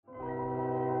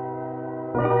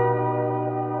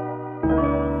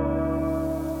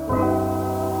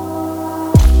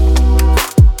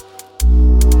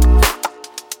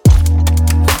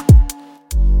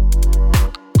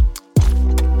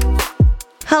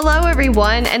Hello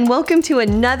everyone, and welcome to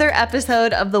another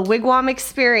episode of the Wigwam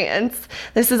Experience.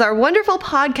 This is our wonderful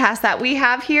podcast that we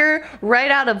have here right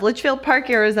out of Litchfield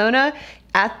Park, Arizona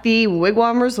at the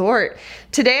Wigwam Resort.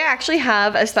 Today I actually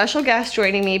have a special guest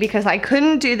joining me because I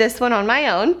couldn't do this one on my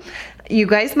own. You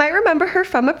guys might remember her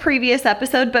from a previous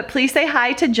episode, but please say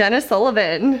hi to Jenna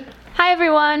Sullivan. Hi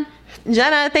everyone.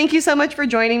 Jenna, thank you so much for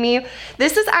joining me.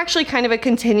 This is actually kind of a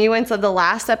continuance of the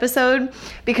last episode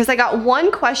because I got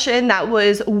one question that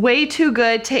was way too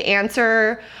good to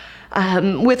answer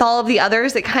with all of the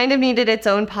others. It kind of needed its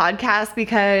own podcast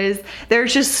because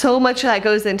there's just so much that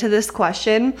goes into this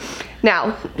question.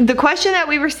 Now, the question that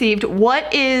we received,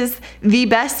 what is the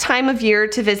best time of year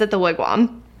to visit the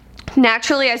Wigwam?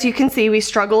 Naturally, as you can see, we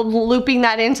struggled looping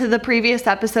that into the previous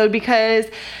episode because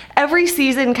every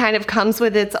season kind of comes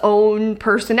with its own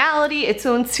personality, its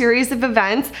own series of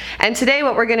events. And today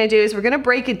what we're going to do is we're going to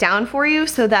break it down for you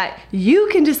so that you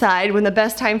can decide when the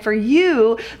best time for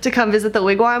you to come visit the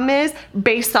Wigwam is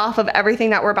based off of everything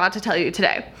that we're about to tell you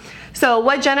today. So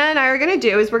what Jenna and I are going to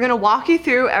do is we're going to walk you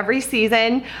through every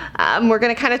season. We're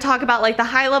going to kind of talk about like the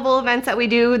high level events that we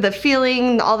do, the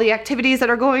feeling, all the activities that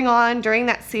are going on during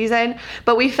that season.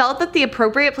 But we felt that the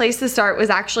appropriate place to start was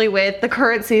actually with the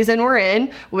current season we're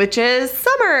in, which is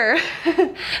summer.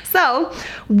 So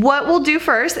what we'll do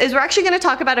first is we're actually going to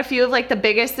talk about a few of like the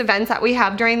biggest events that we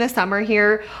have during the summer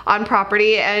here on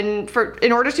property. And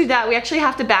in order to do that, we actually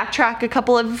have to backtrack a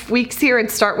couple of weeks here and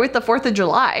start with the 4th of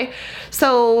July.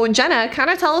 So Jenna, kind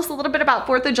of tell us a little bit about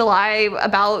 4th of July,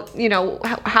 about, you know,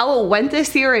 how it went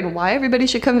this year and why everybody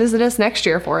should come visit us next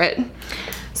year for it.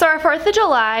 So our 4th of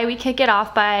July, we kick it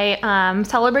off by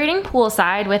celebrating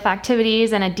poolside with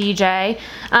activities and a DJ.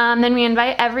 Then we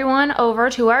invite everyone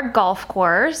over to our golf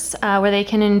course where they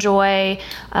can enjoy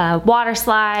water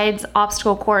slides,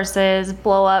 obstacle courses,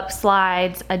 blow-up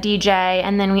slides, a DJ,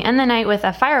 and then we end the night with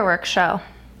a fireworks show.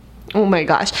 Oh my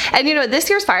gosh. And you know, this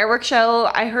year's fireworks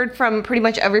show, I heard from pretty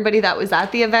much everybody that was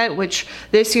at the event, which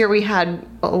this year we had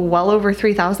well over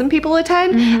 3,000 people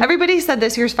attend. Mm-hmm. Everybody said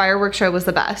this year's fireworks show was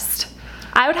the best.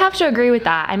 I would have to agree with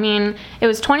that. I mean, it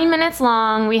was 20 minutes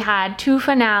long. We had 2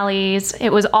 finales. It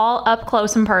was all up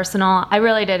close and personal. I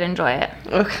really did enjoy it.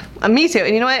 Okay. Me too.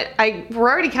 And you know what? We're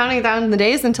already counting down the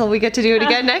days until we get to do it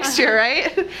again next year,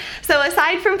 right? So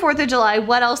aside from 4th of July,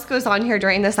 what else goes on here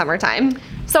during the summertime?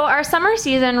 So our summer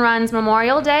season runs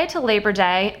Memorial Day to Labor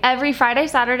Day. Every Friday,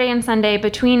 Saturday, and Sunday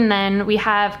between then, we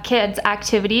have kids'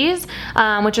 activities,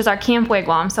 which is our Camp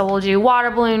Wigwam. So we'll do water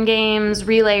balloon games,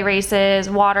 relay races,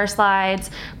 water slides,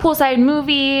 poolside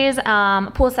movies,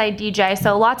 poolside DJ.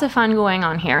 So lots of fun going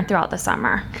on here throughout the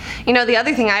summer. You know, the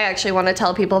other thing I actually want to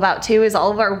tell people about too is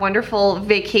all of our wonderful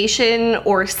vacation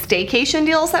or staycation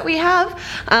deals that we have.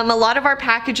 A lot of our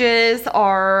packages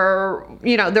are,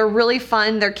 you know, they're really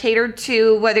fun. They're catered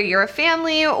to whether you're a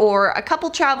family or a couple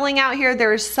traveling out here.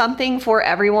 There's something for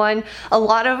everyone. A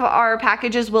lot of our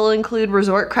packages will include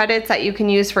resort credits that you can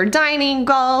use for dining,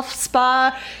 golf,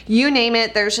 spa, you name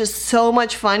it. There's just so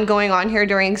much fun going on here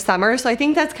during summer. So I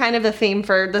think that's kind of the theme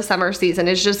for the summer season,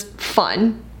 is just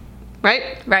fun.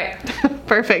 Right? Right.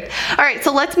 Perfect. All right,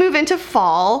 so let's move into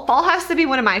fall. Fall has to be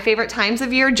one of my favorite times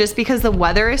of year just because the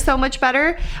weather is so much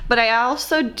better. But I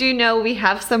also do know we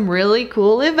have some really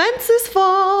cool events this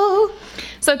fall.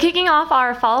 So kicking off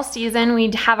our fall season,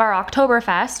 we have our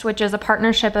Oktoberfest, which is a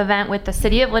partnership event with the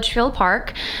city of Litchfield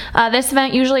Park. This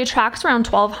event usually attracts around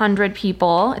 1,200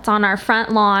 people. It's on our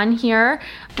front lawn here.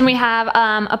 And we have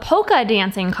a polka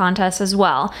dancing contest as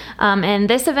well. In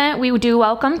this event, we do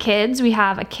welcome kids. We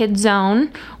have a kid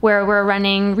zone where we're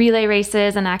running relay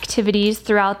races and activities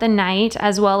throughout the night,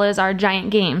 as well as our giant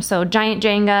games. So giant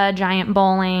Jenga, giant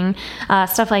bowling,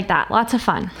 stuff like that. Lots of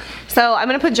fun. So I'm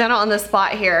going to put Jenna on the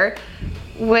spot here.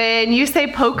 When you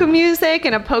say polka music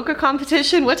and a polka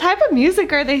competition, what type of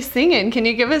music are they singing? Can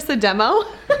you give us a demo?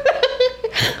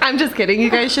 I'm just kidding. You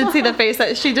guys should see the face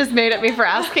that she just made at me for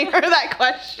asking her that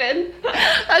question.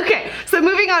 Okay, so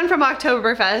moving on from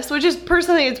Oktoberfest, which is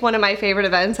personally, it's one of my favorite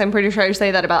events. I'm pretty sure I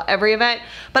say that about every event,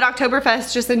 but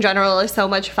Oktoberfest just in general is so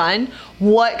much fun.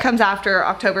 What comes after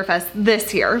Oktoberfest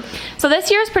this year? So this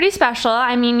year is pretty special.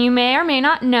 I mean, you may or may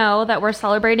not know that we're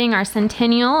celebrating our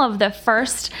centennial of the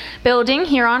first building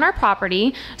here on our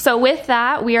property. So with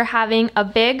that, we are having a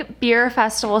big beer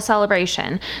festival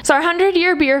celebration. So our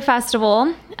 100-year beer festival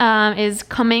is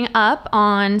coming up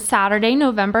on Saturday,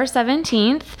 November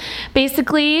 17th.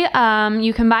 Basically,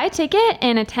 you can buy a ticket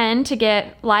and attend to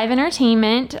get live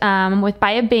entertainment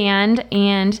by a band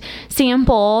and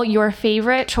sample your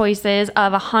favorite choices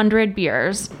of 100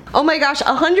 beers. Oh my gosh,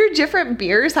 100 different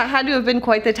beers? That had to have been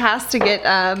quite the task to get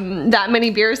that many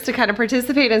beers to kind of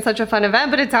participate in such a fun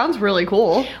event, but it sounds really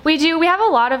cool. We do. We have a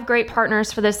lot of great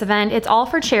partners for this event. It's all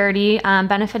for charity,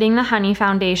 benefiting the Honey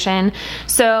Foundation.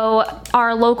 So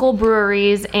our local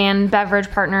breweries and beverage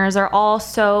partners are all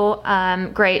so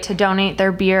great to donate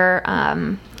their beer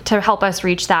to help us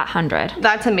reach that 100.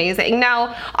 That's amazing.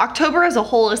 Now, October as a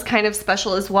whole is kind of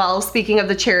special as well. Speaking of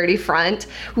the charity front,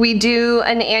 we do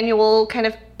an annual kind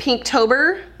of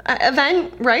Pinktober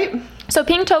event, right? So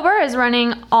Pinktober is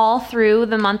running all through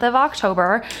the month of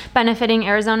October, benefiting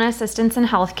Arizona Assistance in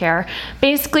Healthcare.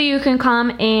 Basically, you can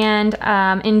come and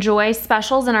enjoy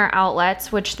specials in our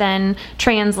outlets, which then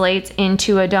translates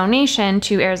into a donation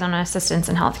to Arizona Assistance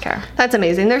in Healthcare. That's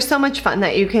amazing. There's so much fun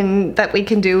that we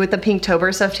can do with the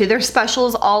Pinktober stuff too. There's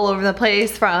specials all over the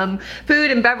place, from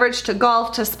food and beverage to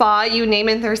golf to spa, you name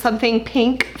it. There's something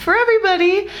pink for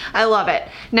everybody. I love it.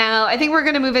 Now, I think we're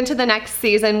going to move into the next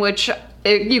season, which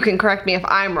you can correct me if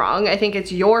I'm wrong. I think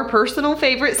it's your personal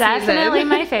favorite season. Definitely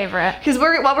my favorite. Because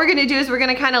what we're going to do is we're going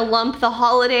to kind of lump the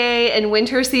holiday and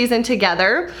winter season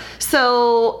together.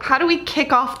 So how do we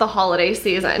kick off the holiday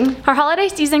season? Our holiday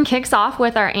season kicks off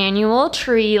with our annual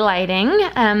tree lighting.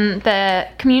 The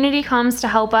community comes to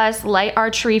help us light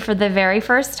our tree for the very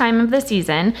first time of the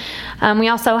season. We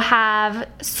also have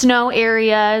snow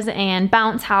areas and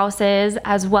bounce houses,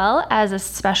 as well as a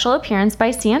special appearance by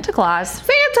Santa Claus.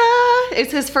 Santa!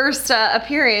 It's his first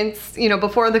appearance,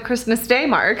 before the Christmas Day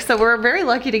mark. So we're very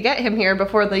lucky to get him here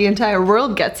before the entire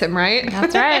world gets him, right?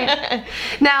 That's right.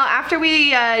 Now, after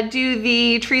we do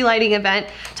the tree lighting event,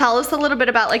 tell us a little bit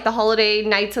about like the holiday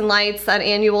nights and lights, that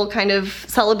annual kind of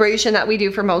celebration that we do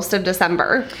for most of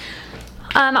December.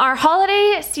 Our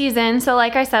holiday season, so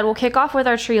like I said, we'll kick off with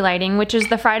our tree lighting, which is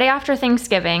the Friday after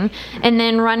Thanksgiving, and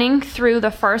then running through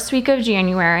the first week of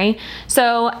January.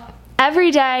 So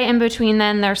every day in between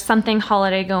then, there's something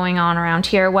holiday going on around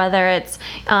here, whether it's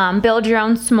build your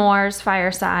own s'mores,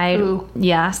 fireside. Ooh.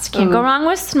 Yes, can't go wrong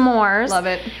with s'mores. Love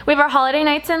it. We have our holiday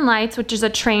nights and lights, which is a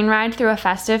train ride through a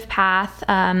festive path.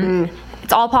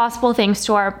 It's all possible thanks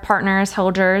to our partners,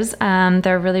 Hilders.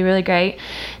 They're really, really great.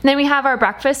 And then we have our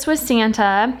breakfast with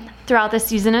Santa throughout the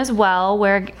season as well,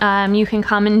 where you can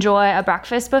come enjoy a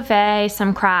breakfast buffet,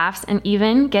 some crafts, and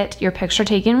even get your picture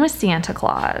taken with Santa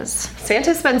Claus.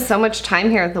 Santa spends so much time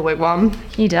here at the Wigwam.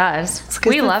 He does.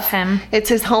 We love him. It's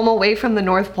his home away from the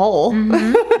North Pole.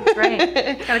 Mm-hmm. That's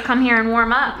right. Gotta come here and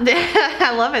warm up.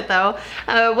 I love it though.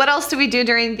 What else do we do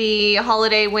during the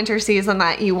holiday winter season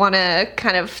that you want to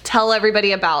kind of tell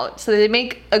everybody about so they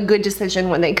make a good decision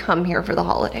when they come here for the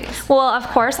holidays? Well, of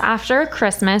course, after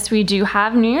Christmas, we do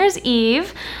have New Year's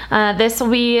Eve.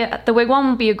 The Wigwam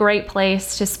will be a great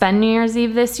place to spend New Year's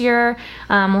Eve this year.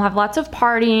 We'll have lots of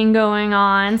partying going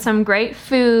on, some great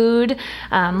food,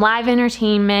 live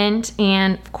entertainment,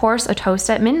 and of course a toast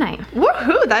at midnight.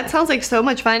 Woohoo! That sounds like so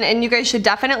much fun, and you guys should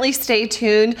definitely stay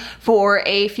tuned for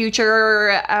a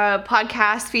future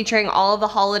podcast featuring all of the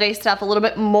holiday stuff, a little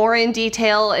bit more in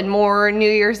detail and more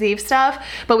New Year's Eve stuff,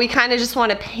 but we kind of just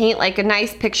want to paint like a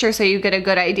nice picture so you get a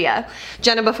good idea.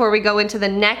 Jenna, before we go into the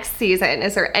next season,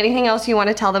 is there anything else you want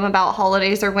to tell them about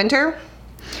holidays or winter?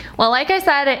 Well, like I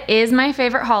said, it is my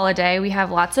favorite holiday. We have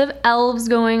lots of elves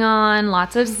going on,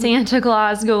 lots of Santa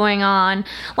Claus going on,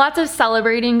 lots of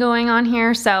celebrating going on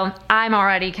here, so I'm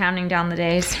already counting down the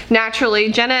days.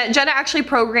 Naturally, Jenna actually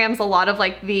programs a lot of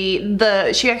like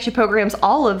she actually programs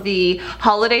all of the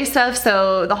holiday stuff,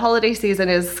 so the holiday season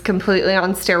is completely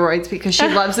on steroids because she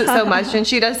loves it so much and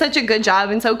she does such a good job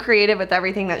and so creative with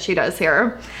everything that she does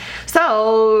here.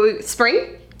 So,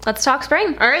 spring? Let's talk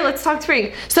spring. All right, let's talk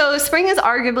spring. So spring is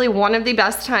arguably one of the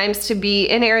best times to be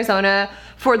in Arizona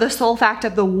for the sole fact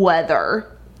of the weather.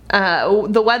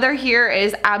 The weather here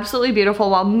is absolutely beautiful.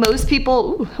 While most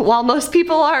people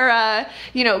are,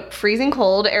 freezing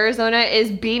cold, Arizona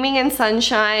is beaming in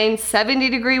sunshine,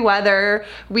 70-degree weather.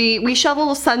 We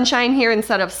shovel sunshine here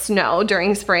instead of snow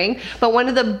during spring. But one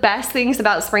of the best things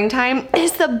about springtime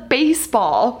is the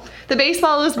baseball. The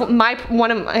baseball is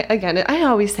I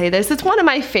always say this, it's one of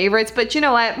my favorites, but you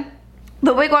know what?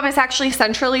 The Wigwam is actually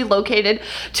centrally located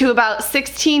to about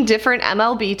 16 different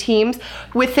MLB teams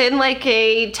within like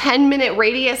a 10-minute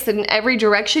radius in every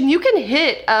direction. You can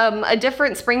hit a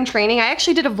different spring training. I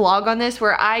actually did a vlog on this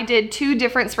where I did 2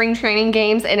 different spring training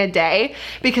games in a day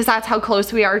because that's how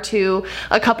close we are to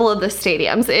a couple of the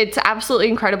stadiums. It's absolutely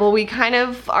incredible. We kind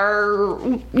of are,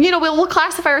 you know, we'll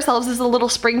classify ourselves as a little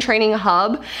spring training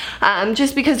hub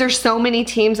just because there's so many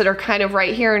teams that are kind of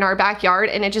right here in our backyard,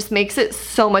 and it just makes it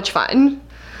so much fun.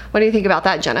 What do you think about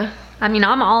that, Jenna? I mean,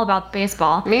 I'm all about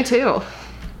baseball. Me too.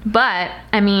 But,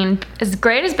 I mean, as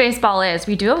great as baseball is,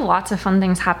 we do have lots of fun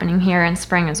things happening here in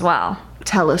spring as well.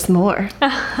 Tell us more.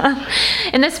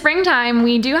 In the springtime,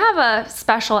 we do have a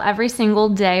special every single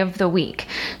day of the week,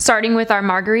 starting with our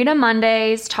Margarita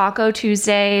Mondays, Taco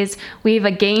Tuesdays, we have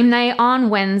a game night on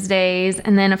Wednesdays,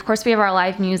 and then, of course, we have our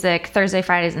live music Thursday,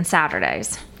 Fridays, and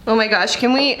Saturdays. Oh my gosh,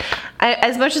 can we,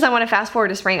 as much as I want to fast forward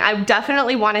to spring, I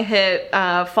definitely want to hit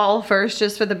fall first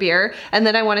just for the beer, and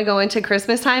then I want to go into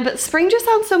Christmas time, but spring just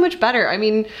sounds so much better. I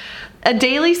mean, a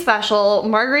daily special,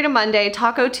 Margarita Monday,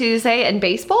 Taco Tuesday, and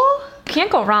baseball?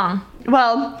 Can't go wrong.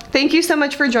 Well, thank you so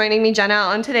much for joining me, Jenna,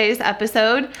 on today's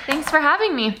episode. Thanks for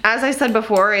having me. As I said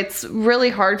before, it's really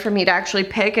hard for me to actually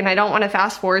pick, and I don't want to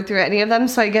fast forward through any of them,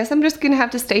 so I guess I'm just going to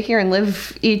have to stay here and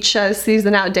live each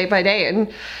season out day by day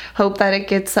and hope that it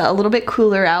gets a little bit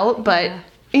cooler out. But yeah.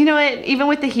 You know what? Even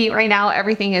with the heat right now,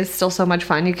 everything is still so much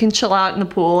fun. You can chill out in the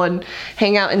pool and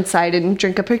hang out inside and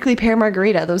drink a prickly pear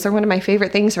margarita. Those are one of my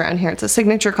favorite things around here. It's a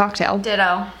signature cocktail.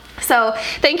 Ditto. So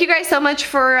thank you guys so much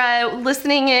for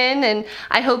listening in, and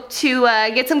I hope to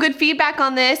get some good feedback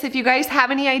on this. If you guys have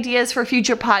any ideas for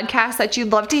future podcasts that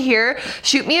you'd love to hear,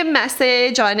 shoot me a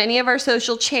message on any of our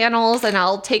social channels and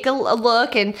I'll take a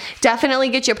look and definitely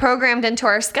get you programmed into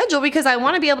our schedule because I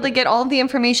want to be able to get all of the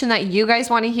information that you guys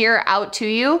want to hear out to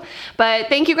you. But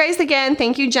thank you guys again.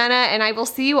 Thank you, Jenna, and I will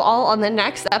see you all on the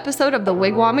next episode of the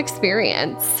Wigwam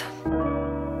Experience.